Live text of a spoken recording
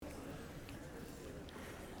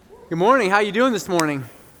Good morning. How you doing this morning?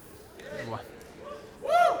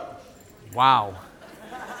 Wow.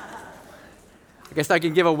 I guess I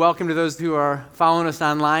can give a welcome to those who are following us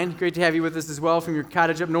online. Great to have you with us as well from your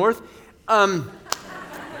cottage up north. My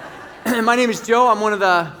name is Joe. I'm one of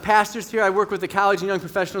the pastors here. I work with the college and young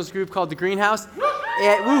professionals group called The Greenhouse.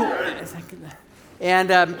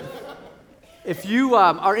 And if you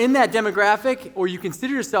are in that demographic, or you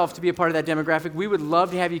consider yourself to be a part of that demographic, we would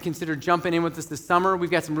love to have you consider jumping in with us this summer.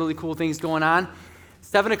 We've got some really cool things going on.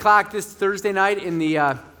 7 o'clock this Thursday night in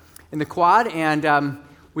the quad, and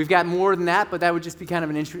we've got more than that, but that would just be kind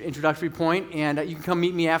of an introductory point. And you can come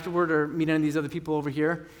meet me afterward, or meet any of these other people over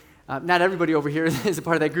here. Not everybody over here is a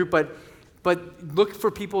part of that group, but look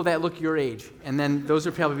for people that look your age, and then those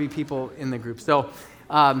are probably people in the group. So,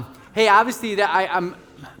 hey, obviously that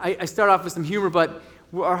I start off with some humor, but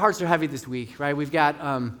our hearts are heavy this week, right? We've got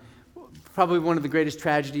probably one of the greatest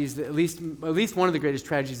tragedies, at least one of the greatest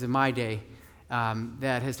tragedies of my day,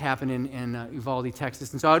 that has happened in Uvalde,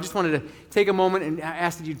 Texas. And so I just wanted to take a moment and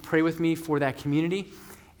ask that you'd pray with me for that community,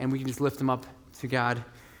 and we can just lift them up to God.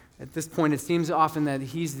 At this point, it seems often that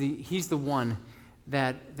He's the one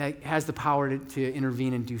that has the power to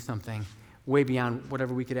intervene and do something way beyond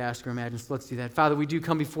whatever we could ask or imagine. So let's do that. Father, we do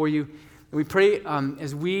come before you, and we pray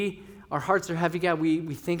as our hearts are heavy, God, we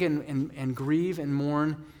think and grieve and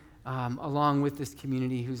mourn along with this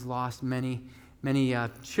community who's lost many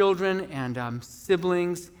children and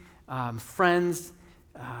siblings, friends,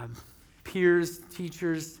 peers,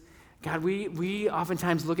 teachers. God, we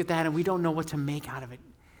oftentimes look at that and we don't know what to make out of it.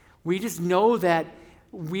 We just know that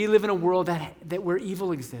we live in a world that where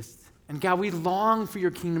evil exists. And God, we long for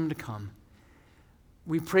your kingdom to come.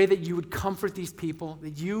 We pray that you would comfort these people,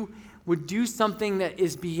 that you would do something that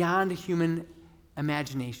is beyond human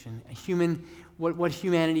imagination, what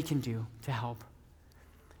humanity can do to help.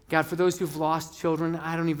 God, for those who've lost children,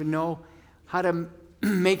 I don't even know how to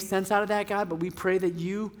make sense out of that, God, but we pray that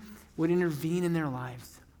you would intervene in their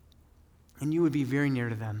lives, and you would be very near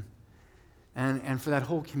to them. And for that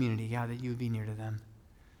whole community, God, that you would be near to them.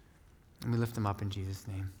 And we lift them up in Jesus'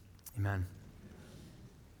 name. Amen.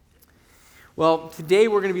 Well, today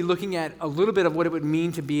we're going to be looking at a little bit of what it would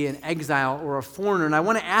mean to be an exile or a foreigner. And I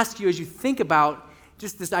want to ask you, as you think about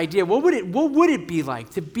just this idea, what would it be like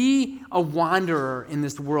to be a wanderer in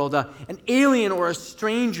this world, an alien or a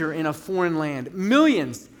stranger in a foreign land?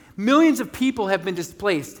 Millions of people have been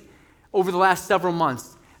displaced over the last several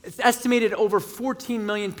months. It's estimated over 14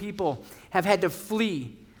 million people have had to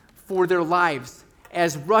flee for their lives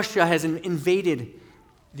as Russia has invaded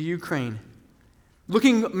the Ukraine.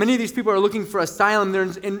 Many of these people are looking for asylum. They're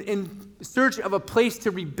in search of a place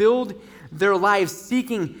to rebuild their lives,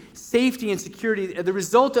 seeking safety and security. The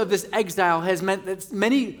result of this exile has meant that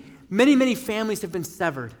many families have been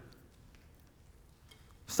severed.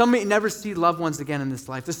 Some may never see loved ones again in this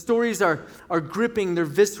life. The stories are gripping, they're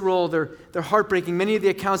visceral, they're heartbreaking. Many of the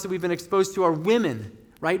accounts that we've been exposed to are women,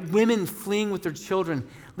 right? Women fleeing with their children,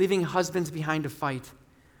 leaving husbands behind to fight.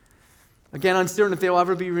 Again, uncertain if they'll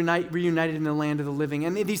ever be reunited in the land of the living.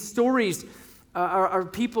 And these stories are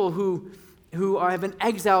people who have been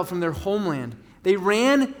exiled from their homeland. They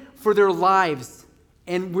ran for their lives,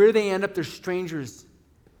 and where they end up, they're strangers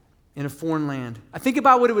in a foreign land. I think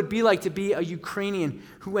about what it would be like to be a Ukrainian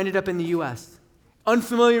who ended up in the U.S.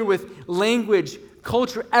 Unfamiliar with language,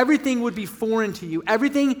 culture, everything would be foreign to you.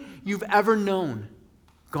 Everything you've ever known,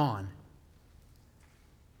 gone.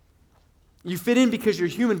 You fit in because you're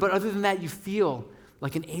human, but other than that, you feel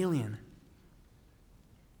like an alien.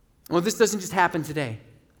 Well, this doesn't just happen today.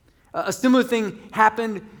 A similar thing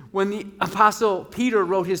happened when the Apostle Peter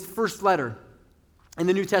wrote his first letter in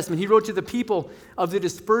the New Testament. He wrote to the people of the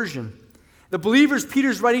dispersion. The believers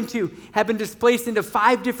Peter's writing to have been displaced into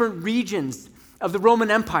 5 different regions of the Roman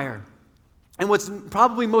Empire, and what's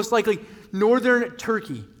probably most likely northern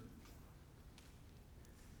Turkey.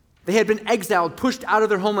 They had been exiled, pushed out of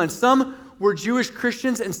their homeland. Some were Jewish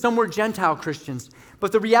Christians and some were Gentile Christians.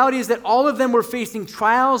 But the reality is that all of them were facing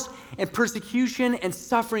trials and persecution and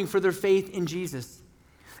suffering for their faith in Jesus.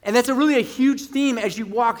 And that's really a huge theme as you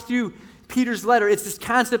walk through Peter's letter. It's this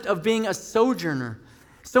concept of being a sojourner,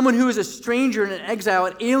 someone who is a stranger and an exile,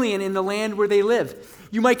 an alien in the land where they live.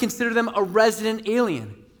 You might consider them a resident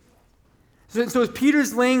alien. So as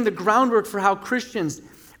Peter's laying the groundwork for how Christians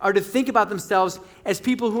are to think about themselves as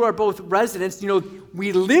people who are both residents,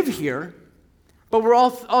 we live here, but we're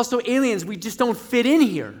also aliens. We just don't fit in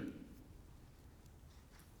here.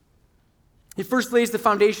 He first lays the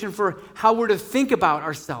foundation for how we're to think about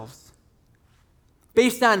ourselves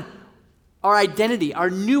based on our identity, our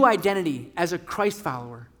new identity as a Christ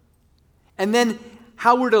follower. And then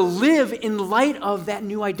how we're to live in light of that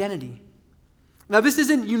new identity. Now, this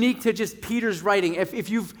isn't unique to just Peter's writing. If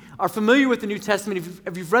you are familiar with the New Testament,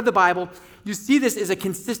 if you've read the Bible, you see this as a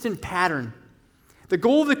consistent pattern. The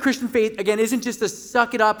goal of the Christian faith, again, isn't just to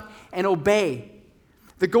suck it up and obey.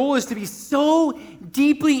 The goal is to be so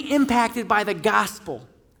deeply impacted by the gospel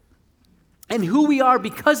and who we are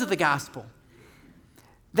because of the gospel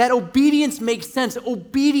that obedience makes sense.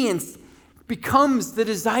 Obedience becomes the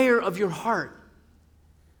desire of your heart.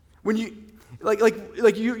 When you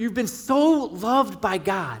you've been so loved by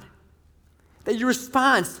God that your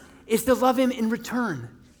response is to love him in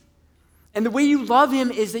return. And the way you love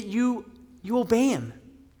him is that you obey him.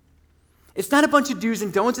 It's not a bunch of do's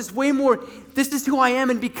and don'ts. It's way more, this is who I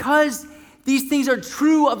am. And because these things are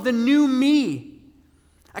true of the new me,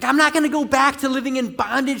 like I'm not going to go back to living in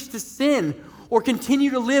bondage to sin or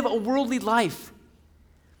continue to live a worldly life.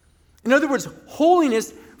 In other words,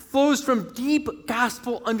 holiness flows from deep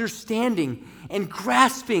gospel understanding and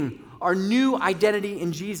grasping our new identity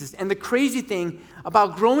in Jesus. And the crazy thing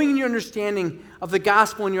about growing in your understanding of the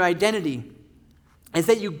gospel and your identity is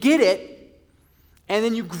that you get it, and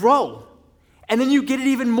then you grow, and then you get it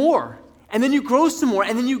even more, and then you grow some more,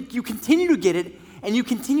 and then you continue to get it, and you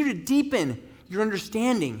continue to deepen your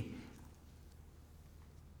understanding.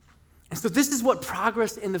 And so this is what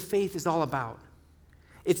progress in the faith is all about.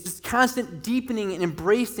 It's this constant deepening and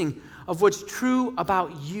embracing of what's true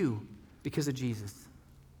about you because of Jesus.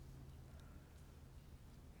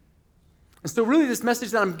 And so really this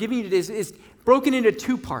message that I'm giving you today is broken into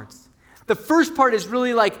two parts. The first part is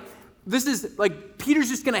really like, this is like Peter's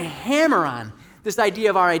just going to hammer on this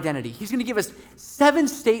idea of our identity. He's going to give us 7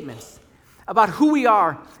 statements about who we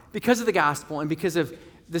are because of the gospel and because of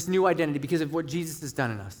this new identity, because of what Jesus has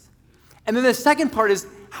done in us. And then the second part is,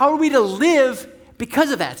 how are we to live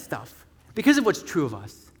because of that stuff, because of what's true of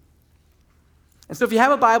us? And so if you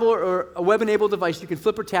have a Bible or a web-enabled device, you can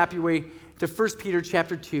flip or tap your way to 1 Peter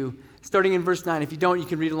chapter 2, starting in verse 9. If you don't, you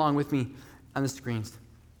can read along with me on the screens.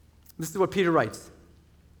 This is what Peter writes.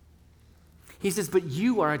 He says, "But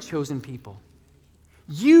you are a chosen people.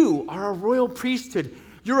 You are a royal priesthood.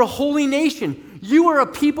 You're a holy nation. You are a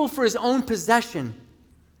people for his own possession.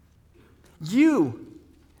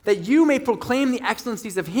 That you may proclaim the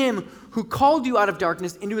excellencies of him who called you out of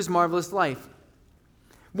darkness into his marvelous light.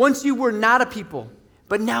 Once you were not a people,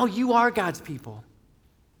 but now you are God's people.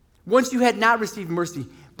 Once you had not received mercy,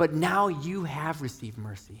 but now you have received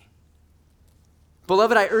mercy.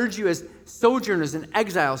 Beloved, I urge you as sojourners and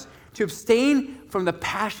exiles to abstain from the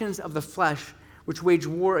passions of the flesh which wage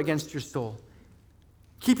war against your soul.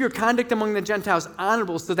 Keep your conduct among the Gentiles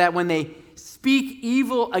honorable, so that when they speak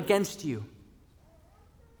evil against you,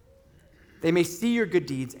 they may see your good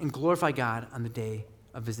deeds and glorify God on the day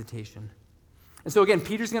of visitation." And so again,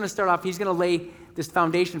 Peter's going to start off, he's going to lay this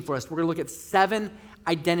foundation for us. We're going to look at 7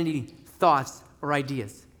 identity thoughts or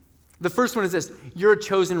ideas. The first one is this: you're a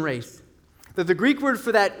chosen race. The Greek word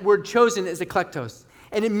for that word chosen is eklektos,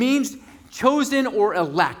 and it means chosen or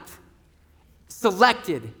elect,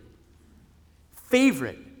 selected,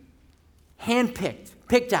 favorite, handpicked,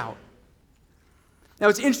 picked out. Now,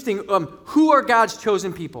 it's interesting. Who are God's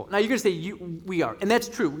chosen people? Now, you're going to say, we are. And that's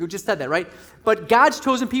true. We just said that, right? But God's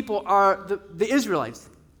chosen people are the Israelites,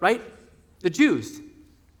 right? The Jews.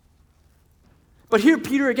 But here,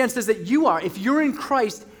 Peter again says that you are. If you're in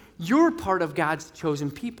Christ, you're part of God's chosen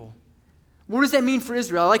people. What does that mean for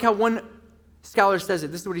Israel? I like how one scholar says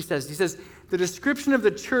it. This is what he says. He says, the description of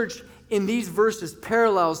the church in these verses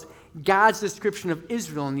parallels God's description of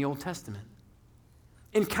Israel in the Old Testament.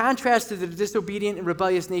 In contrast to the disobedient and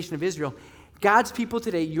rebellious nation of Israel, God's people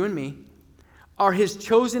today, you and me, are his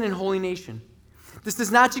chosen and holy nation. This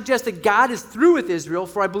does not suggest that God is through with Israel,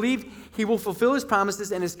 for I believe he will fulfill his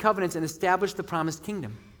promises and his covenants and establish the promised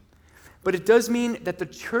kingdom. But it does mean that the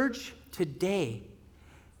church today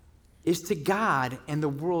is to God and the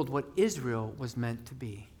world what Israel was meant to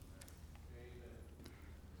be.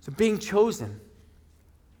 So being chosen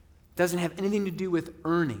doesn't have anything to do with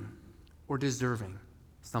earning or deserving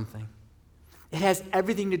something. It has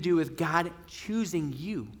everything to do with God choosing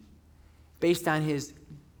you based on his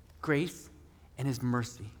grace and his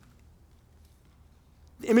mercy.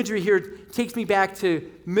 The imagery here takes me back to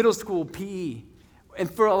middle school PE. And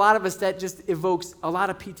for a lot of us, that just evokes a lot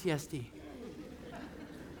of PTSD.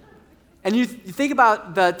 And you think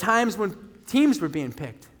about the times when teams were being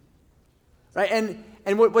picked, right?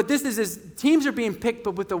 And what this is teams are being picked,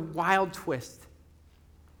 but with a wild twist.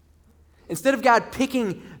 Instead of God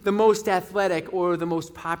picking the most athletic or the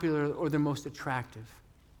most popular or the most attractive,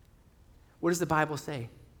 what does the Bible say?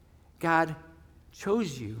 God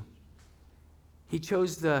chose you. He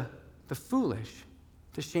chose the foolish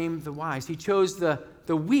to shame the wise. He chose the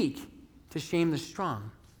weak to shame the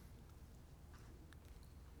strong.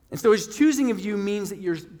 And so his choosing of you means that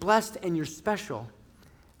you're blessed and you're special.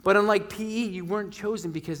 But unlike PE, you weren't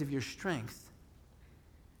chosen because of your strengths.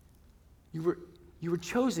 You were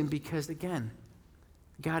chosen because, again,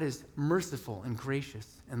 God is merciful and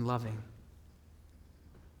gracious and loving.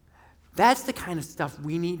 That's the kind of stuff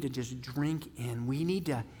we need to just drink in. We need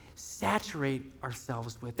to saturate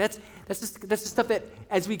ourselves with. That's the stuff that,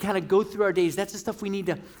 as we kind of go through our days, that's the stuff we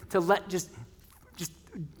need to let just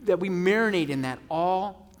that we marinate in that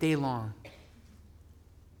all day long.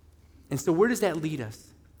 And so where does that lead us?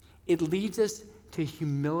 It leads us to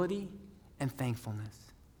humility and thankfulness.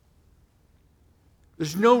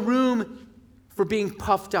 There's no room for being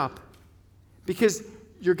puffed up because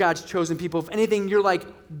you're God's chosen people. If anything, you're like,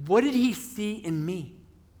 what did he see in me?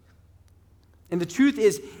 And the truth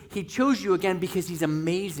is, he chose you again because he's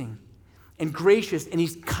amazing and gracious and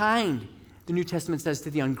he's kind, the New Testament says, to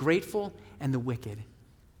the ungrateful and the wicked.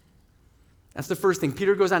 That's the first thing.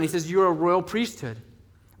 Peter goes on, he says, you're a royal priesthood.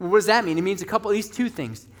 Well, what does that mean? It means at least two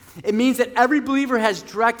things. It means that every believer has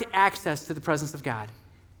direct access to the presence of God.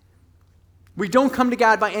 We don't come to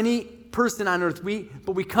God by any person on earth,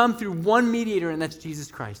 but we come through one mediator, and that's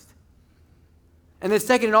Jesus Christ. And then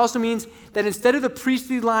second, it also means that instead of the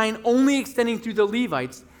priestly line only extending through the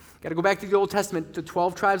Levites, got to go back to the Old Testament, the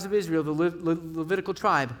 12 tribes of Israel, the Levitical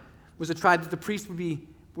tribe, was a tribe that the priest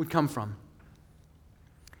would come from.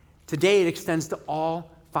 Today, it extends to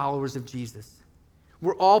all followers of Jesus.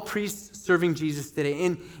 We're all priests serving Jesus today.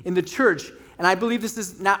 In the church, and I believe this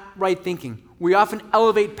is not right thinking, we often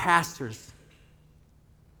elevate pastors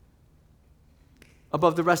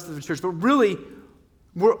above the rest of the church. But really,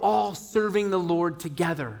 we're all serving the Lord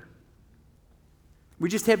together. We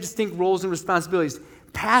just have distinct roles and responsibilities.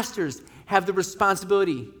 Pastors have the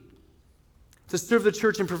responsibility to serve the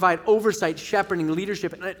church and provide oversight, shepherding,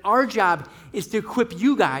 leadership. And our job is to equip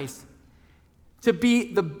you guys to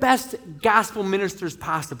be the best gospel ministers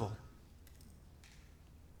possible.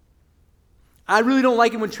 I really don't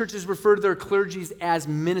like it when churches refer to their clergies as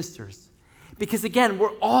ministers. Because again,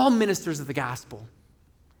 we're all ministers of the gospel.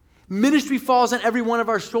 Ministry falls on every one of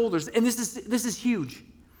our shoulders, and this is huge.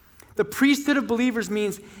 The priesthood of believers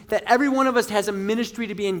means that every one of us has a ministry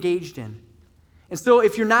to be engaged in. And so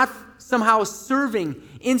if you're not somehow serving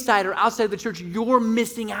inside or outside of the church, you're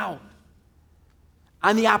missing out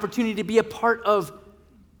on the opportunity to be a part of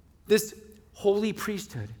this holy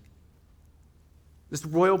priesthood, this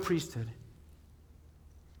royal priesthood.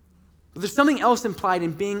 But there's something else implied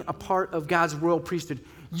in being a part of God's royal priesthood.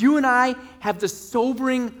 You and I have the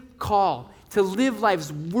sobering call to live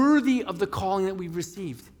lives worthy of the calling that we've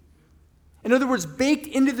received. In other words, baked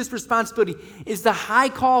into this responsibility is the high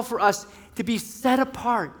call for us to be set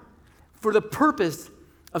apart for the purpose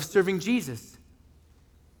of serving Jesus.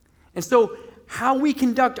 And so, how we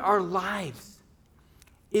conduct our lives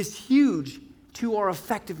is huge to our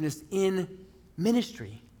effectiveness in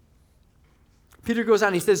ministry. Peter goes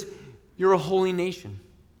on, he says, you're a holy nation.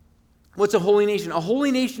 What's a holy nation? A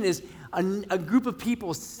holy nation is a group of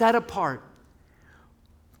people set apart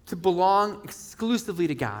to belong exclusively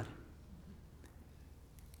to God.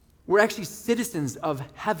 We're actually citizens of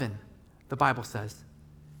heaven, the Bible says.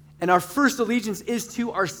 And our first allegiance is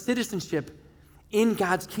to our citizenship in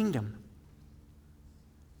God's kingdom.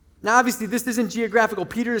 Now, obviously, this isn't geographical.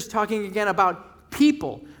 Peter is talking again about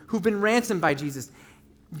people who've been ransomed by Jesus.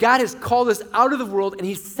 God has called us out of the world, and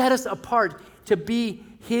he's set us apart to be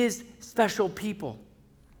his special people.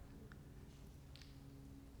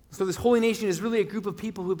 So this holy nation is really a group of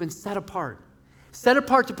people who've been set apart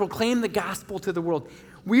to proclaim the gospel to the world.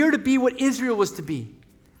 We are to be what Israel was to be.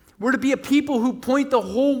 We're to be a people who point the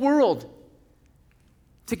whole world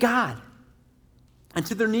to God and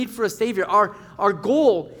to their need for a Savior. Our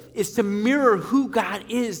goal is to mirror who God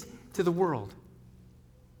is to the world.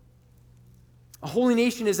 A holy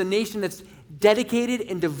nation is a nation that's dedicated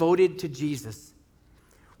and devoted to Jesus.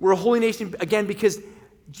 We're a holy nation, again, because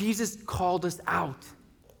Jesus called us out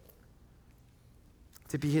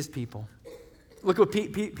to be his people. Look what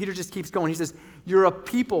Peter just keeps going. He says, you're a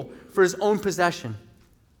people for his own possession.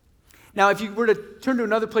 Now, if you were to turn to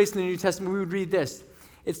another place in the New Testament, we would read this.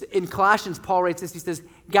 It's in Colossians, Paul writes this. He says,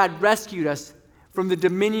 God rescued us from the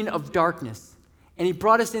dominion of darkness, and he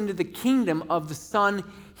brought us into the kingdom of the Son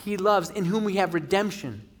he loves, in whom we have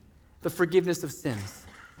redemption, the forgiveness of sins.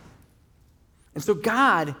 And so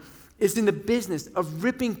God is in the business of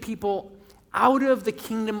ripping people out of the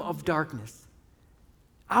kingdom of darkness,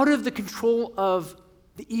 out of the control of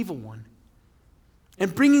the evil one,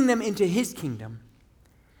 and bringing them into his kingdom.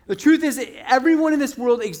 The truth is, everyone in this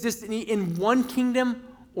world exists in one kingdom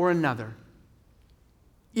or another.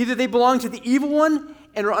 Either they belong to the evil one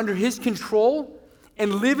and are under his control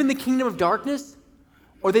and live in the kingdom of darkness,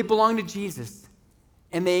 or they belong to Jesus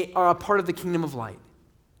and they are a part of the kingdom of light.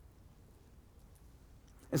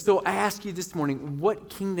 And so I ask you this morning, what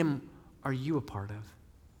kingdom are you a part of?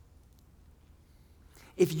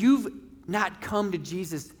 If you've not come to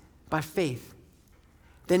Jesus by faith,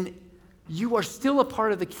 then you are still a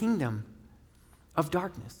part of the kingdom of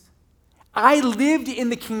darkness. I lived in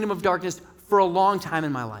the kingdom of darkness for a long time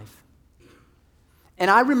in my life. And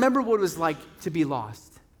I remember what it was like to be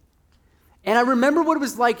lost. And I remember what it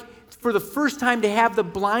was like for the first time to have the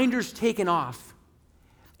blinders taken off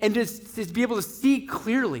and to be able to see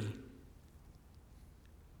clearly.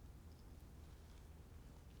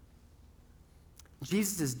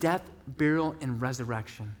 Jesus' death, burial, and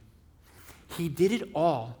resurrection. He did it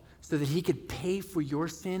all so that he could pay for your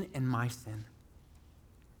sin and my sin.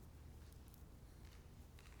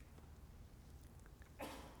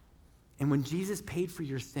 And when Jesus paid for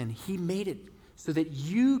your sin, he made it so that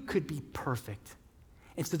you could be perfect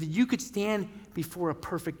and so that you could stand before a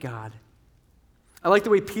perfect God. I like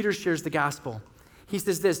the way Peter shares the gospel. He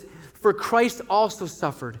says this, for Christ also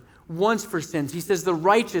suffered once for sins. He says the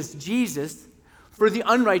righteous, Jesus, for the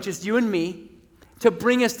unrighteous, you and me, to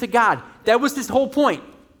bring us to God. That was his whole point.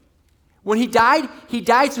 When he died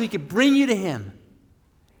so he could bring you to him,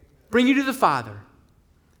 bring you to the Father.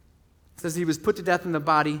 It says he was put to death in the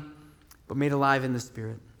body, but made alive in the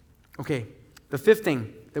spirit. Okay, the fifth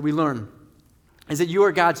thing that we learn is that you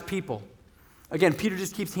are God's people. Again, Peter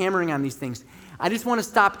just keeps hammering on these things. I just want to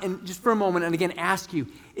stop and just for a moment and again ask you,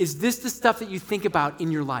 is this the stuff that you think about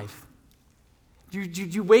in your life? Do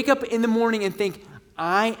you wake up in the morning and think,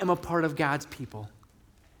 I am a part of God's people?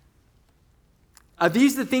 Are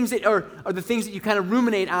these the things that are the things that you kind of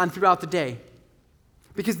ruminate on throughout the day?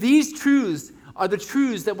 Because these truths are the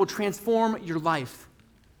truths that will transform your life.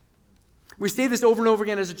 We say this over and over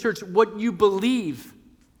again as a church. What you believe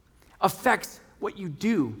affects what you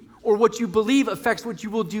do, or what you believe affects what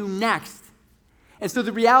you will do next. And so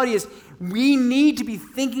the reality is, we need to be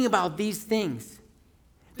thinking about these things.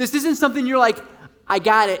 This isn't something you're like, I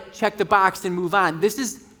got it, check the box and move on. This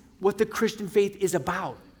is what the Christian faith is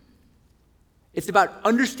about. It's about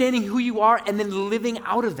understanding who you are and then living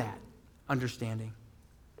out of that understanding.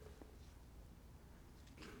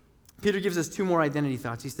 Peter gives us two more identity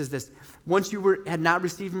thoughts. He says this, once you had not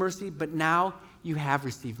received mercy, but now you have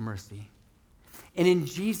received mercy. And in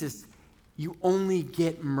Jesus, you only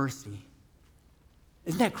get mercy.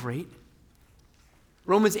 Isn't that great?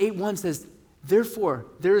 Romans 8:1 says, therefore,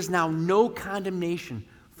 there is now no condemnation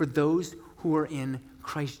for those who are in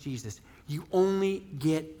Christ Jesus. You only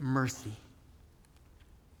get mercy.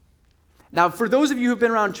 Now, for those of you who have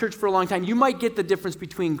been around church for a long time, you might get the difference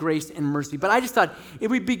between grace and mercy, but I just thought it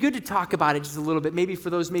would be good to talk about it just a little bit, maybe for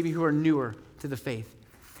those who are newer to the faith.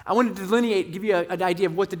 I want to delineate, give you an idea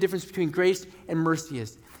of what the difference between grace and mercy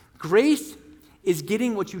is. Grace is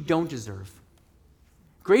getting what you don't deserve.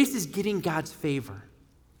 Grace is getting God's favor.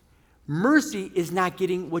 Mercy is not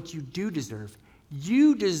getting what you do deserve.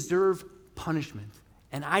 You deserve punishment,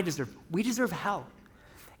 and we deserve hell.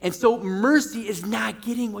 And so mercy is not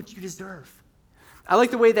getting what you deserve. I like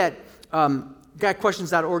the way that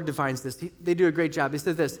GotQuestions.org defines this. They do a great job. They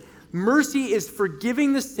said this, mercy is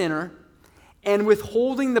forgiving the sinner and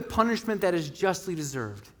withholding the punishment that is justly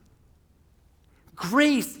deserved.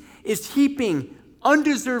 Grace is heaping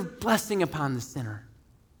undeserved blessing upon the sinner.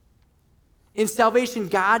 In salvation,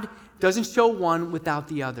 God doesn't show one without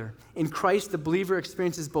the other. In Christ, the believer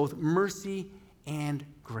experiences both mercy and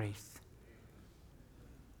grace.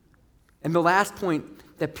 And the last point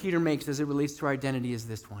that Peter makes as it relates to our identity is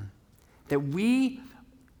this one, that we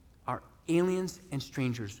are aliens and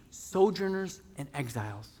strangers, sojourners and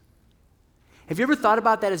exiles. Have you ever thought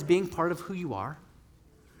about that as being part of who you are?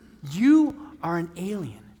 You are an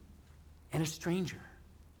alien and a stranger.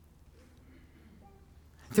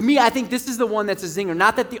 To me, I think this is the one that's a zinger.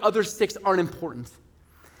 Not that the other six aren't important.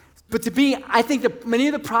 But to me, I think that many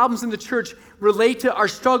of the problems in the church relate to our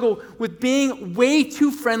struggle with being way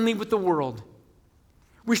too friendly with the world.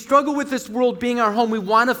 We struggle with this world being our home. We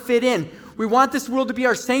want to fit in. We want this world to be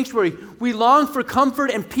our sanctuary. We long for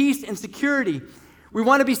comfort and peace and security. We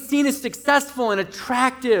want to be seen as successful and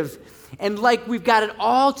attractive and like we've got it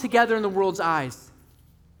all together in the world's eyes.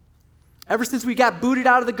 Ever since we got booted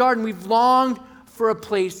out of the garden, we've longed for a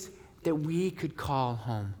place that we could call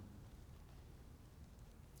home.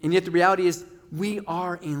 And yet the reality is we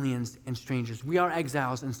are aliens and strangers. We are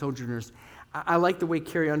exiles and sojourners. I like the way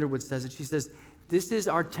Carrie Underwood says it. She says, this is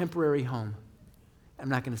our temporary home. I'm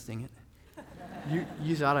not going to sing it.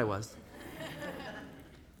 You thought I was.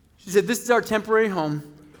 She said, this is our temporary home.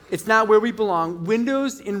 It's not where we belong.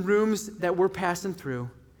 Windows in rooms that we're passing through.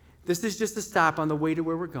 This is just a stop on the way to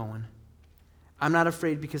where we're going. I'm not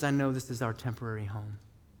afraid because I know this is our temporary home.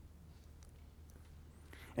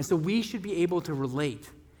 And so we should be able to relate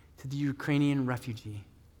to the Ukrainian refugee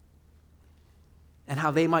and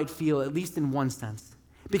how they might feel, at least in one sense,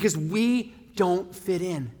 because we don't fit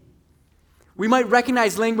in. We might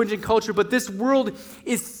recognize language and culture, but this world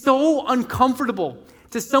is so uncomfortable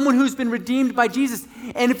to someone who's been redeemed by Jesus.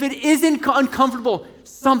 And if it isn't uncomfortable,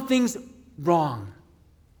 something's wrong.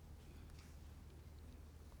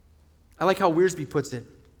 I like how Wiersbe puts it.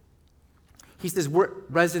 He says, we're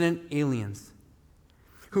resident aliens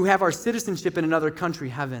who have our citizenship in another country,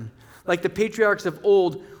 heaven. Like the patriarchs of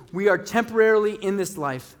old, we are temporarily in this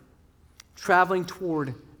life, traveling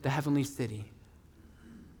toward the heavenly city.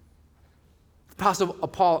 Apostle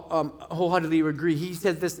Paul wholeheartedly would agree. He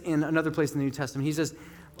says this in another place in the New Testament. He says,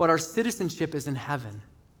 but our citizenship is in heaven,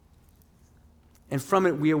 and from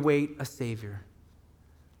it we await a Savior,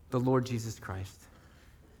 the Lord Jesus Christ.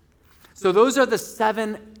 So those are the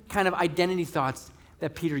 7 kind of identity thoughts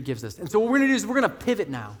that Peter gives us. And so what we're going to do is we're going to pivot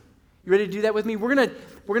now. You ready to do that with me? We're going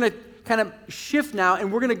to kind of shift now,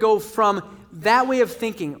 and we're going to go from that way of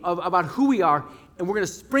thinking about who we are, and we're going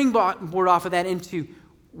to springboard off of that into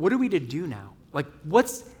what are we to do now? Like, what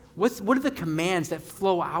are the commands that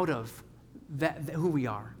flow out of that who we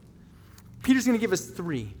are? Peter's going to give us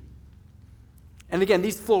 3. And again,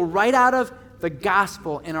 these flow right out of the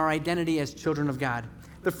gospel and our identity as children of God.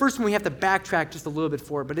 The first one we have to backtrack just a little bit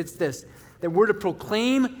for, but it's this, that we're to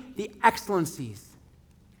proclaim the excellencies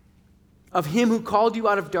of him who called you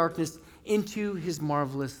out of darkness into his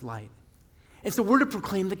marvelous light. And so we're to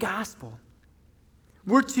proclaim the gospel.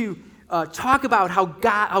 We're to talk about how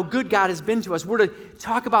good God has been to us. We're to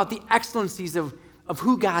talk about the excellencies of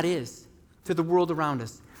who God is to the world around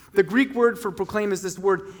us. The Greek word for proclaim is this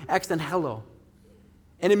word exanhelo,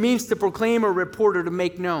 and it means to proclaim or report or to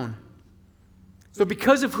make known. So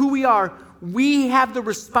because of who we are, we have the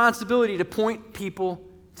responsibility to point people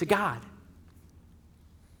to God,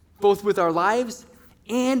 both with our lives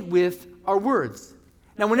and with our words.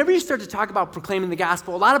 Now, whenever you start to talk about proclaiming the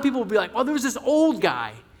gospel, a lot of people will be like, well, there was this old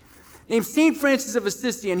guy named St. Francis of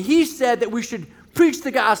Assisi, and he said that we should preach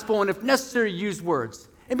the gospel and, if necessary, use words.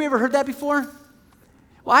 Anybody ever heard that before?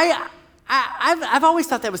 Well, I've always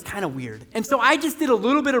thought that was kind of weird. And so I just did a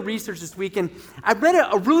little bit of research this week, and I read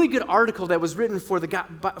a really good article that was written for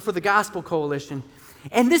the Gospel Coalition.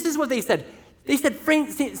 And this is what they said. They said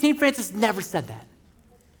St. Francis never said that.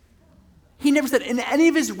 He never said, in any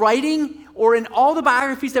of his writing or in all the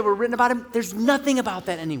biographies that were written about him, there's nothing about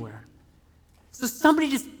that anywhere. So somebody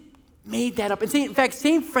just made that up. And in fact,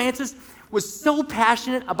 St. Francis was so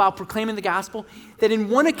passionate about proclaiming the gospel that in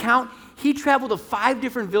one account, he traveled to 5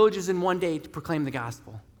 different villages in one day to proclaim the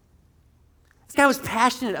gospel. This guy was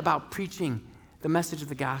passionate about preaching the message of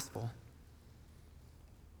the gospel.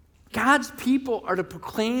 God's people are to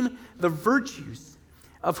proclaim the virtues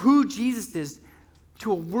of who Jesus is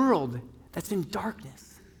to a world that's in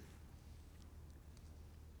darkness.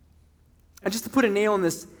 And just to put a nail in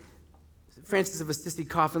this Francis of Assisi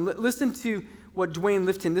coffin, listen to what Dwayne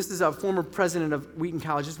Lifton, this is a former president of Wheaton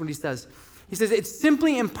College, this is what he says. He says, it's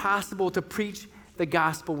simply impossible to preach the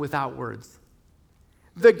gospel without words.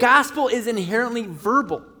 The gospel is inherently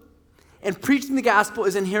verbal, and preaching the gospel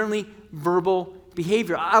is inherently verbal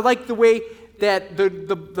behavior. I like the way that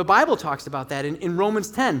the Bible talks about that. In Romans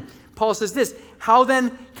 10, Paul says this, how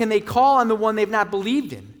then can they call on the one they've not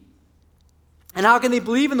believed in? And how can they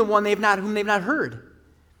believe in the one whom they've not heard?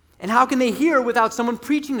 And how can they hear without someone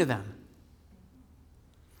preaching to them?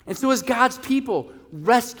 And so as God's people,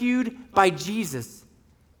 rescued by Jesus,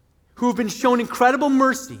 who have been shown incredible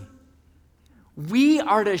mercy, we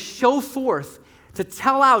are to show forth, to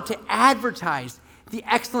tell out, to advertise the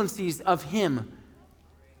excellencies of him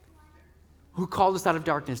who called us out of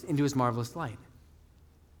darkness into his marvelous light.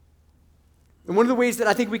 And one of the ways that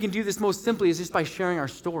I think we can do this most simply is just by sharing our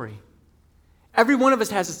story. Every one of us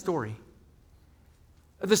has a story.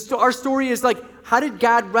 Our story is like, how did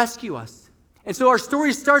God rescue us? And so our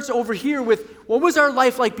story starts over here with, what was our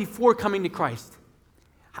life like before coming to Christ?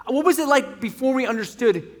 What was it like before we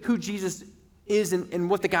understood who Jesus is and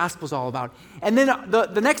what the gospel is all about? And then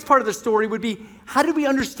the next part of the story would be, how did we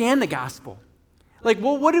understand the gospel? Like,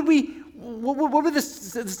 well, what were the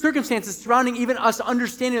circumstances surrounding even us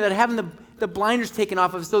understanding that, having the blinders taken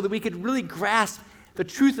off of us so that we could really grasp the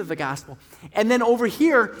truth of the gospel? And then over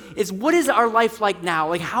here is, what is our life like now?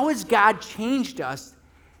 Like, how has God changed us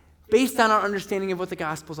based on our understanding of what the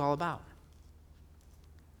gospel is all about?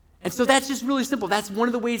 And so that's just really simple. That's one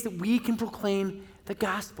of the ways that we can proclaim the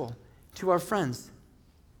gospel to our friends.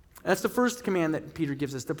 That's the first command that Peter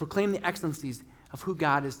gives us, to proclaim the excellencies of who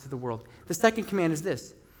God is to the world. The second command is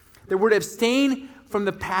this, that we're to abstain from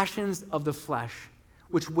the passions of the flesh,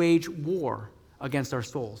 which wage war against our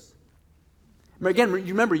souls. Again,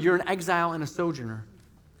 remember, you're an exile and a sojourner.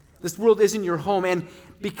 This world isn't your home. And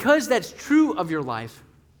because that's true of your life,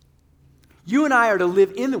 you and I are to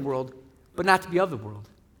live in the world, but not to be of the world.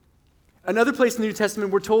 Another place in the New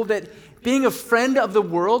Testament, we're told that being a friend of the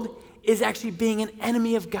world is actually being an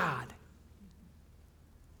enemy of God.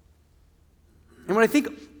 And what I think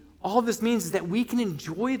all this means is that we can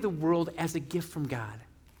enjoy the world as a gift from God.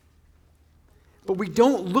 But we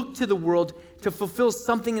don't look to the world to fulfill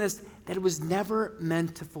something in us that it was never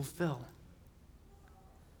meant to fulfill.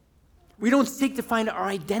 We don't seek to find our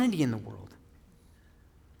identity in the world.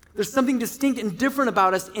 There's something distinct and different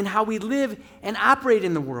about us in how we live and operate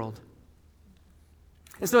in the world.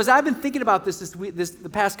 And so as I've been thinking about the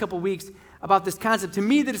past couple weeks, about this concept, to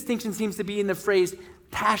me the distinction seems to be in the phrase,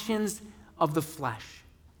 passions of the flesh.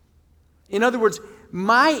 In other words,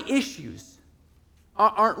 my issues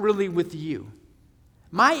aren't really with you.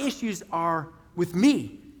 My issues are with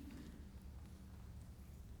me.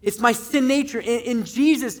 It's my sin nature. In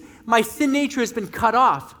Jesus, my sin nature has been cut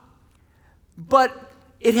off, but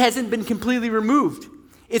it hasn't been completely removed.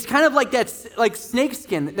 It's kind of like snake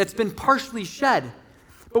skin that's been partially shed,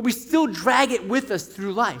 but we still drag it with us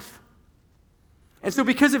through life. And so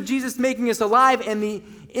because of Jesus making us alive and the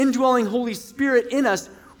indwelling Holy Spirit in us,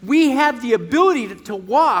 we have the ability to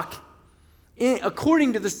walk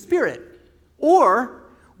according to the Spirit, or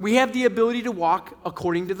we have the ability to walk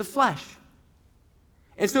according to the flesh.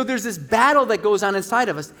 And so there's this battle that goes on inside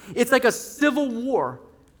of us. It's like a civil war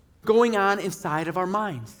going on inside of our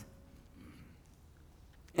minds.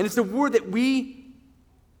 And it's a war that we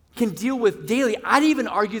can deal with daily. I'd even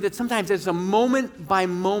argue that sometimes it's a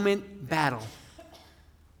moment-by-moment battle.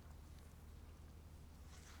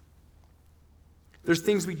 There's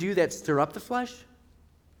things we do that stir up the flesh,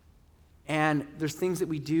 and there's things that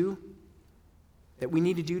we do that we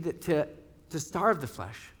need to do to starve the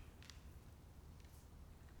flesh.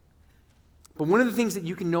 But one of the things that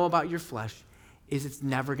you can know about your flesh is it's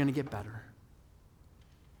never going to get better.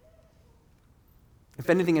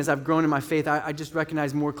 If anything, as I've grown in my faith, I just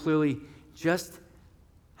recognize more clearly just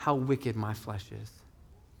how wicked my flesh is.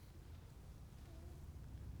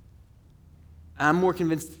 I'm more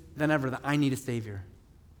convinced than ever that I need a Savior.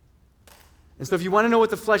 And so if you want to know what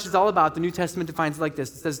the flesh is all about, the New Testament defines it like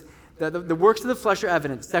this. It says, the works of the flesh are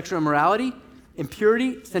evident: sexual immorality,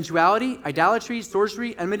 impurity, sensuality, idolatry,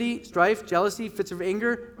 sorcery, enmity, strife, jealousy, fits of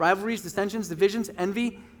anger, rivalries, dissensions, divisions,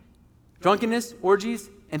 envy, drunkenness, orgies,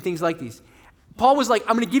 and things like these. Paul was like,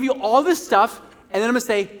 I'm going to give you all this stuff, and then I'm going to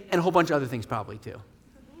say, and a whole bunch of other things probably too.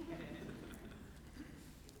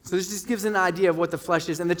 So this just gives an idea of what the flesh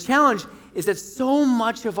is. And the challenge is that so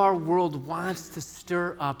much of our world wants to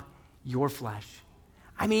stir up your flesh.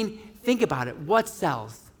 I mean, think about it. What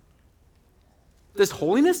sells? Does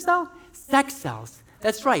holiness sell? Sex sells.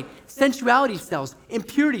 That's right. Sensuality sells.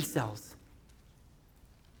 Impurity sells.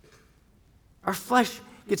 Our flesh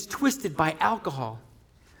gets twisted by alcohol.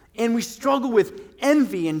 And we struggle with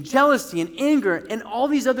envy and jealousy and anger and all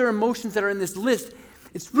these other emotions that are in this list.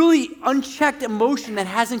 It's really unchecked emotion that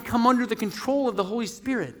hasn't come under the control of the Holy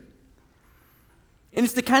Spirit. And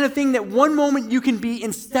it's the kind of thing that one moment you can be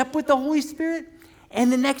in step with the Holy Spirit,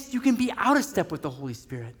 and the next you can be out of step with the Holy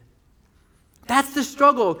Spirit. That's the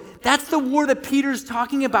struggle. That's the war that Peter's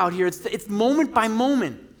talking about here. It's moment by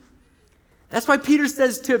moment. That's why Peter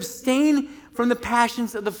says to abstain from the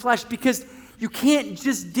passions of the flesh, because you can't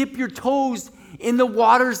just dip your toes in the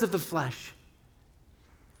waters of the flesh.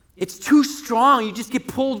 It's too strong. You just get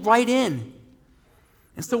pulled right in.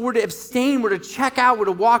 And so we're to abstain, we're to check out, we're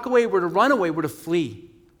to walk away, we're to run away, we're to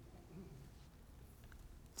flee.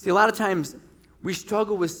 See, a lot of times we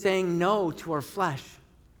struggle with saying no to our flesh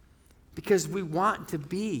because we want to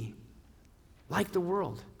be like the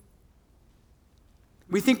world.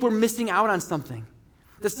 We think we're missing out on something,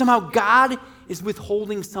 that somehow God is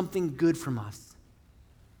withholding something good from us.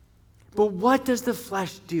 But what does the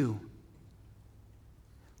flesh do?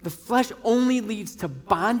 The flesh only leads to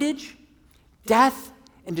bondage, death,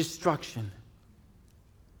 and destruction.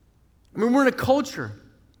 I mean, we're in a culture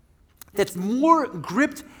that's more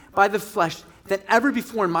gripped by the flesh than ever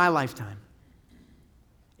before in my lifetime.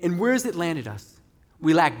 And where has it landed us?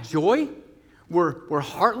 We lack joy, we're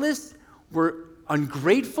heartless, we're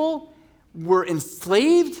ungrateful, we're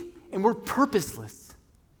enslaved, and we're purposeless.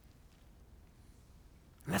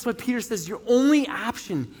 And that's why Peter says your only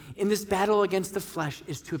option in this battle against the flesh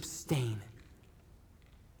is to abstain.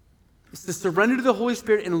 It's to surrender to the Holy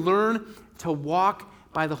Spirit and learn to walk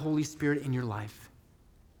by the Holy Spirit in your life.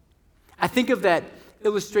 I think of that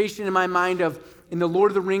illustration in my mind of, in the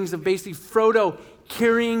Lord of the Rings, of basically Frodo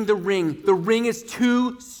carrying the ring. The ring is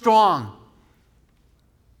too strong.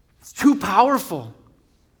 It's too powerful.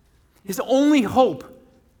 His only hope,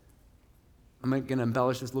 I'm going to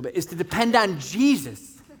embellish this a little bit, is to depend on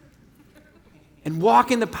Jesus and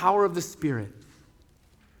walk in the power of the Spirit.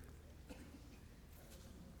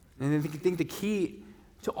 And I think the key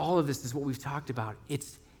to all of this is what we've talked about.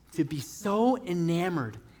 It's to be so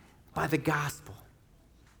enamored by the gospel,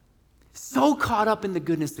 so caught up in the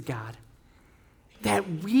goodness of God, that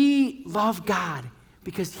we love God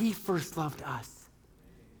because he first loved us.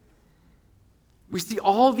 We see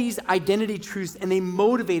all these identity truths, and they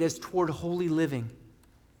motivate us toward holy living,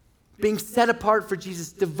 being set apart for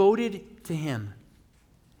Jesus, devoted to him.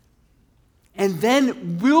 And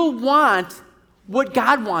then we'll want what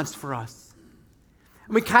God wants for us.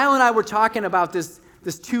 I mean, Kyle and I were talking about this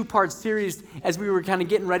two-part series as we were kind of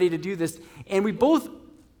getting ready to do this, and we both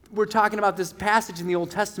were talking about this passage in the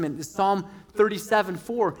Old Testament, this Psalm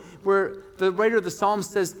 37:4, where the writer of the Psalm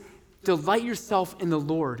says, delight yourself in the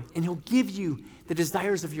Lord, and he'll give you the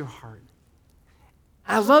desires of your heart.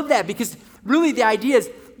 I love that, because really the idea is,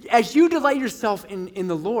 as you delight yourself in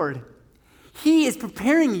the Lord, he is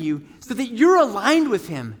preparing you so that you're aligned with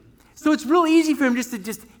him. So it's real easy for him just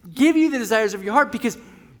to give you the desires of your heart, because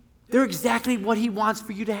they're exactly what he wants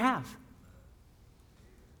for you to have.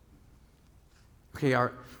 Okay,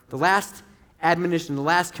 the last admonition, the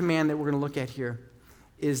last command that we're going to look at here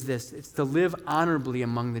is this. It's to live honorably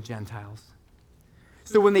among the Gentiles.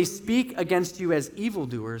 So when they speak against you as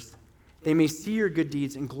evildoers, they may see your good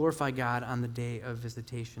deeds and glorify God on the day of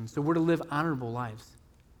visitation. So we're to live honorable lives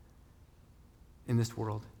in this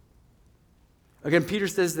world. Again, Peter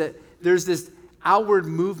says that there's this outward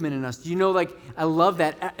movement in us. You know, I love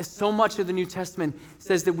that. So much of the New Testament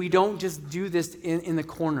says that we don't just do this in the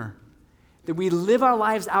corner, that we live our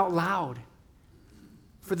lives out loud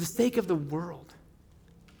for the sake of the world.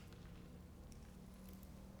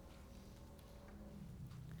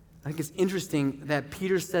 I think it's interesting that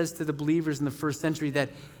Peter says to the believers in the first century that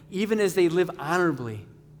even as they live honorably,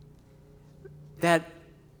 that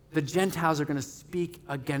the Gentiles are going to speak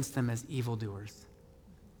against them as evildoers.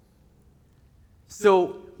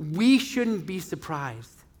 So we shouldn't be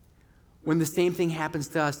surprised when the same thing happens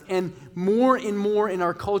to us. And more in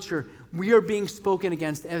our culture, we are being spoken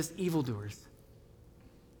against as evildoers.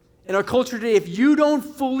 In our culture today, if you don't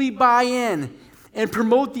fully buy in and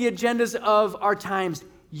promote the agendas of our times,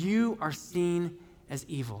 you are seen as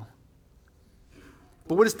evil.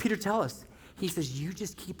 But what does Peter tell us? He says, you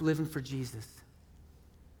just keep living for Jesus.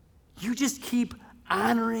 You just keep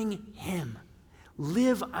honoring him.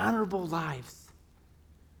 Live honorable lives.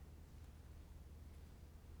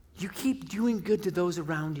 You keep doing good to those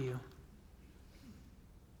around you.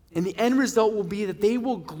 And the end result will be that they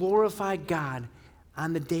will glorify God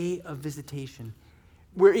on the day of visitation,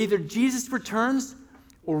 where either Jesus returns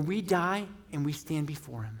or we die and we stand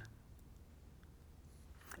before him.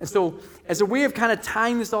 And so, as a way of kind of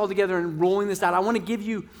tying this all together and rolling this out, I want to give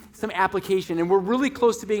you some application. And we're really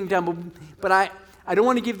close to being done, but I don't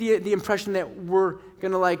want to give the impression that we're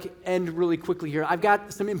going to end really quickly here. I've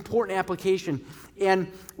got some important application.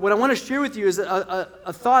 And what I want to share with you is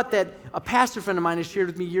a thought that a pastor friend of mine has shared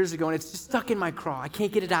with me years ago, and it's just stuck in my craw. I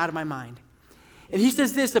can't get it out of my mind. And he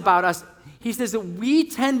says this about us. He says that we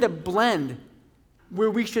tend to blend where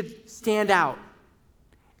we should stand out,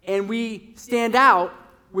 and we stand out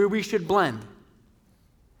where we should blend.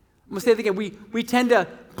 I'm going to say it again. We tend to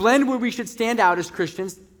blend where we should stand out as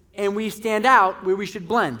Christians, and we stand out where we should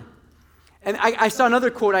blend. And I saw another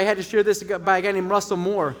quote. I had to share this by a guy named Russell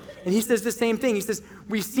Moore, and he says the same thing. He says,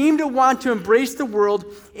 we seem to want to embrace the world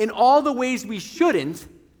in all the ways we shouldn't,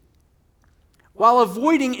 while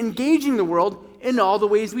avoiding engaging the world in all the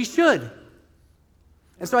ways we should.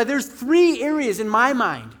 And so there's 3 areas in my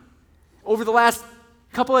mind over the last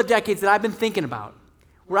couple of decades that I've been thinking about,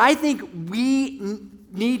 where I think we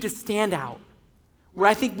need to stand out, where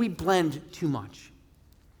I think we blend too much.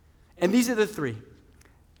 And these are the 3.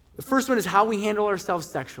 The first one is how we handle ourselves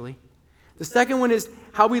sexually. The second one is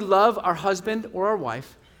how we love our husband or our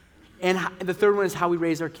wife. And the third one is how we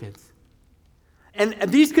raise our kids. And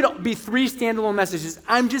these could be 3 standalone messages.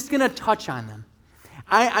 I'm just going to touch on them.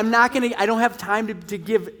 I don't have time to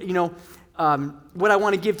give, what I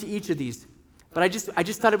want to give to each of these. But I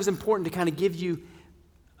just thought it was important to kind of give you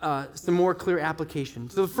some more clear application.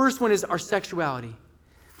 So the first one is our sexuality.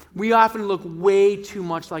 We often look way too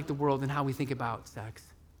much like the world in how we think about sex.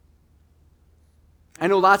 I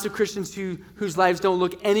know lots of Christians whose lives don't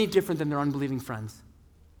look any different than their unbelieving friends.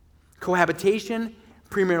 Cohabitation,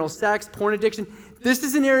 premarital sex, porn addiction. This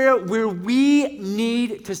is an area where we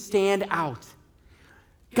need to stand out.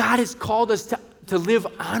 God has called us to live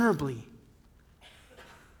honorably.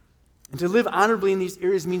 And to live honorably in these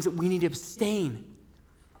areas means that we need to abstain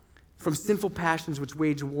from sinful passions which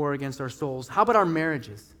wage war against our souls. How about our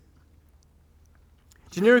marriages?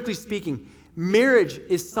 Generically speaking, marriage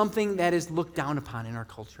is something that is looked down upon in our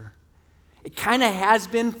culture. It kind of has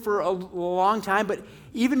been for a long time, but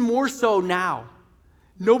even more so now.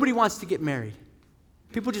 Nobody wants to get married.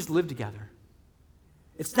 People just live together.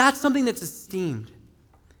 It's not something that's esteemed.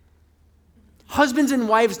 Husbands and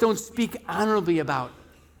wives don't speak honorably about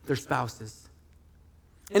their spouses.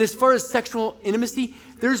 And as far as sexual intimacy,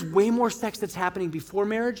 there's way more sex that's happening before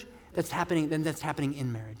marriage than that's happening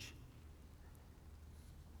in marriage.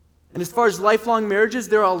 And as far as lifelong marriages,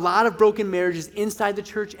 there are a lot of broken marriages inside the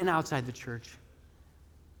church and outside the church.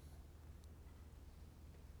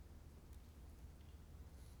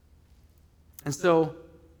 And so,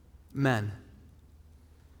 men,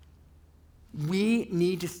 we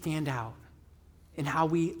need to stand out in how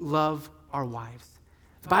we love our wives.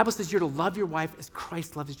 The Bible says you're to love your wife as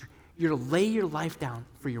Christ loves you. You're to lay your life down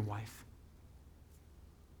for your wife.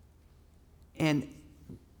 And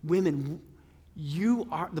women,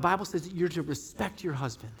 the Bible says that you're to respect your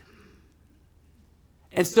husband.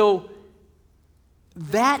 And so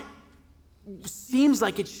that seems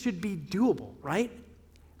like it should be doable, right?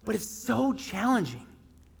 But it's so challenging.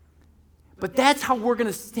 But that's how we're going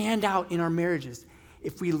to stand out in our marriages.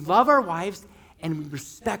 If we love our wives and we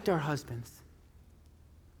respect our husbands.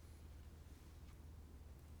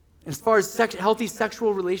 As far as healthy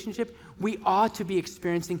sexual relationship, we ought to be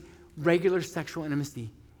experiencing regular sexual intimacy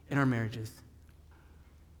in our marriages.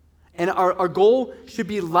 And our goal should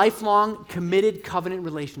be lifelong, committed covenant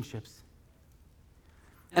relationships.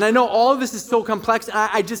 And I know all of this is so complex.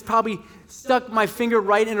 I just probably stuck my finger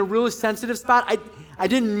right in a really sensitive spot. I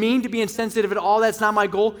didn't mean to be insensitive at all. That's not my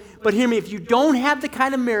goal. But hear me, if you don't have the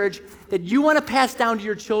kind of marriage that you want to pass down to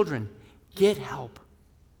your children, get help.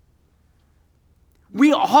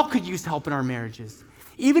 We all could use help in our marriages.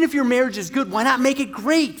 Even if your marriage is good, why not make it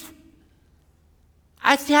great?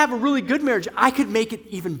 I still have a really good marriage. I could make it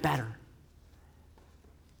even better.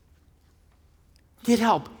 Get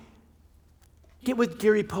help. Get with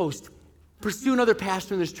Gary Post. Pursue another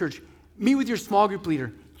pastor in this church. Meet with your small group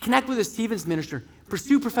leader. Connect with a Stevens minister.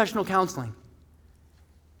 Pursue professional counseling.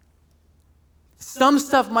 Some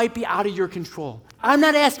stuff might be out of your control. I'm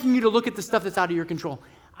not asking you to look at the stuff that's out of your control.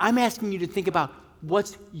 I'm asking you to think about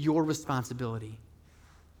what's your responsibility.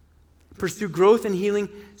 Pursue growth and healing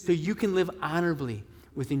so you can live honorably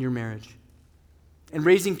within your marriage. And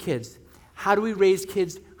raising kids. How do we raise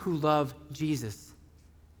kids who love Jesus?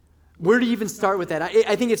 Where do you even start with that?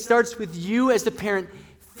 I think it starts with you as the parent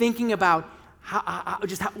thinking about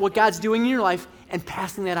what God's doing in your life and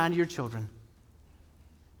passing that on to your children.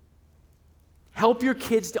 Help your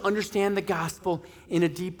kids to understand the gospel in a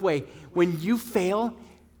deep way. When you fail,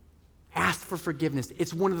 ask for forgiveness.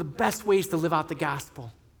 It's one of the best ways to live out the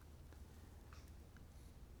gospel.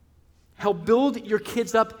 Help build your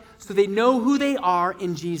kids up so they know who they are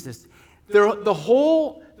in Jesus. Their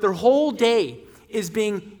whole day is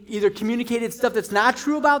being either communicated stuff that's not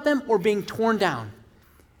true about them or being torn down.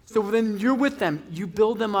 So when you're with them, you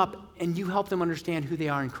build them up and you help them understand who they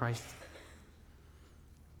are in Christ.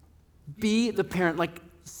 Be the parent.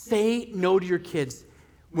 Say no to your kids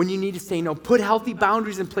when you need to say no. Put healthy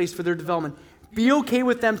boundaries in place for their development. Be okay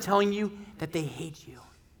with them telling you that they hate you.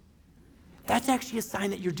 That's actually a sign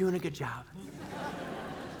that you're doing a good job.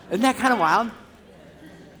 Isn't that kind of wild?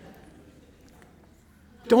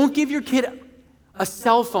 Don't give your kid a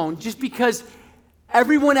cell phone just because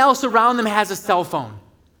everyone else around them has a cell phone.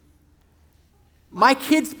 My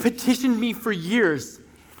kids petitioned me for years,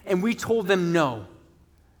 and we told them no.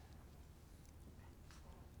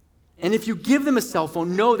 And if you give them a cell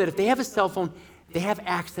phone, know that if they have a cell phone, they have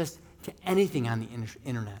access to anything on the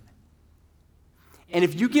internet. And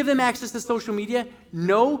if you give them access to social media,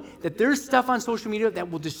 know that there's stuff on social media that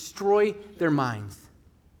will destroy their minds.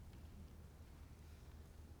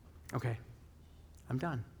 Okay, I'm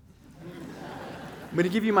done. I'm going to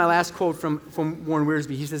give you my last quote from Warren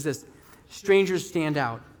Wiersbe. He says this: strangers stand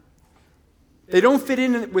out. They don't fit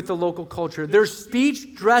in with the local culture. Their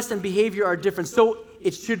speech, dress, and behavior are different. So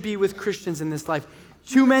it should be with Christians in this life.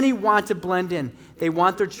 Too many want to blend in. They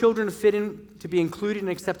want their children to fit in, to be included and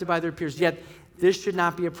accepted by their peers. Yet, this should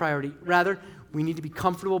not be a priority. Rather, we need to be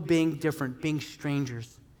comfortable being different, being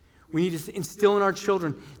strangers. We need to instill in our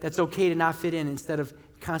children that's okay to not fit in instead of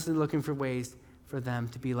constantly looking for ways for them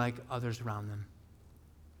to be like others around them.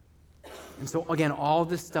 And so, again, all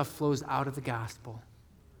this stuff flows out of the gospel.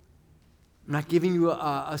 I'm not giving you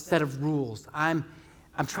a set of rules. I'm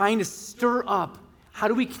trying to stir up how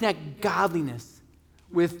do we connect godliness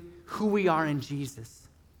with who we are in Jesus.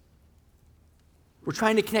 We're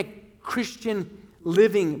trying to connect Christian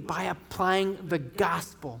living by applying the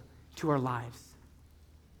gospel to our lives.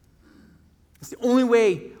 It's the only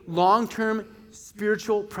way long-term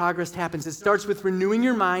spiritual progress happens. It starts with renewing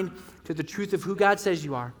your mind to the truth of who God says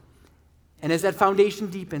you are. And as that foundation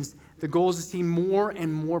deepens, the goal is to see more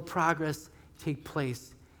and more progress take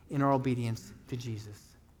place in our obedience to Jesus.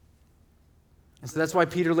 And so that's why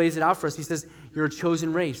Peter lays it out for us. He says, you're a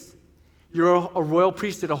chosen race. You're a royal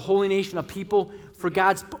priesthood, a holy nation, a people for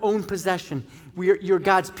God's own possession. You're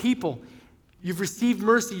God's people. You've received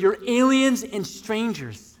mercy. You're aliens and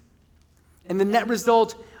strangers. And the net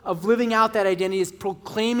result of living out that identity is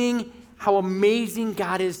proclaiming how amazing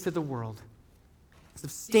God is to the world. It's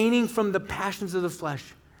abstaining from the passions of the flesh,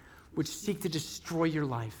 which seek to destroy your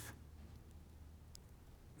life.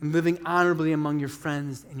 And living honorably among your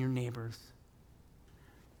friends and your neighbors,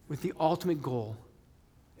 with the ultimate goal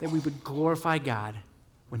that we would glorify God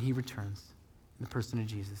when he returns in the person of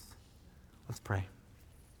Jesus. Let's pray.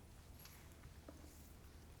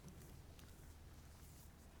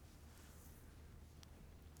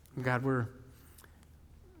 God, we're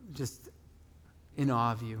just in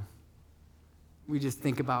awe of you. We just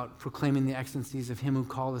think about proclaiming the excellencies of him who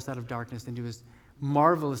called us out of darkness into his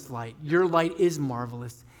marvelous light. Your light is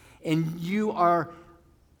marvelous, and you are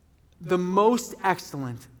the most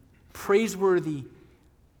excellent, praiseworthy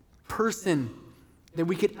person that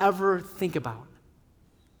we could ever think about.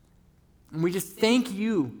 And we just thank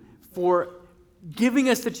you for giving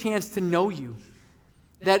us the chance to know you,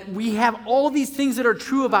 that we have all these things that are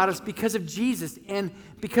true about us because of Jesus and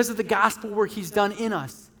because of the gospel work he's done in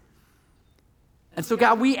us. And so,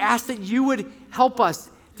 God, we ask that you would help us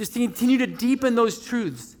just to continue to deepen those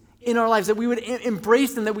truths in our lives, that we would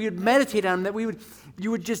embrace them, that we would meditate on them, that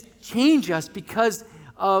you would just change us because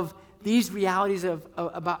of these realities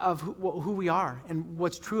of who we are and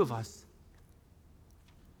what's true of us.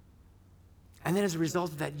 And then as a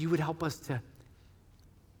result of that, you would help us to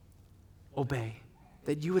obey,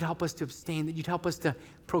 that you would help us to abstain, that you'd help us to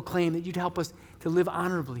proclaim, that you'd help us to live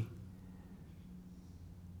honorably.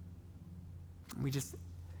 We just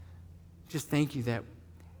thank you that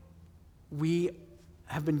we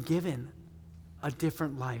have been given a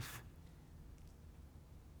different life.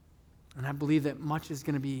 And I believe that much is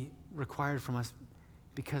going to be required from us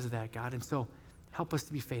because of that, God. And so help us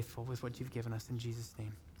to be faithful with what you've given us in Jesus'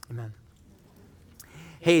 name. Amen.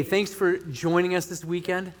 Hey, thanks for joining us this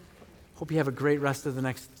weekend. Hope you have a great rest of the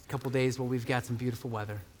next couple days while we've got some beautiful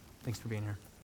weather. Thanks for being here.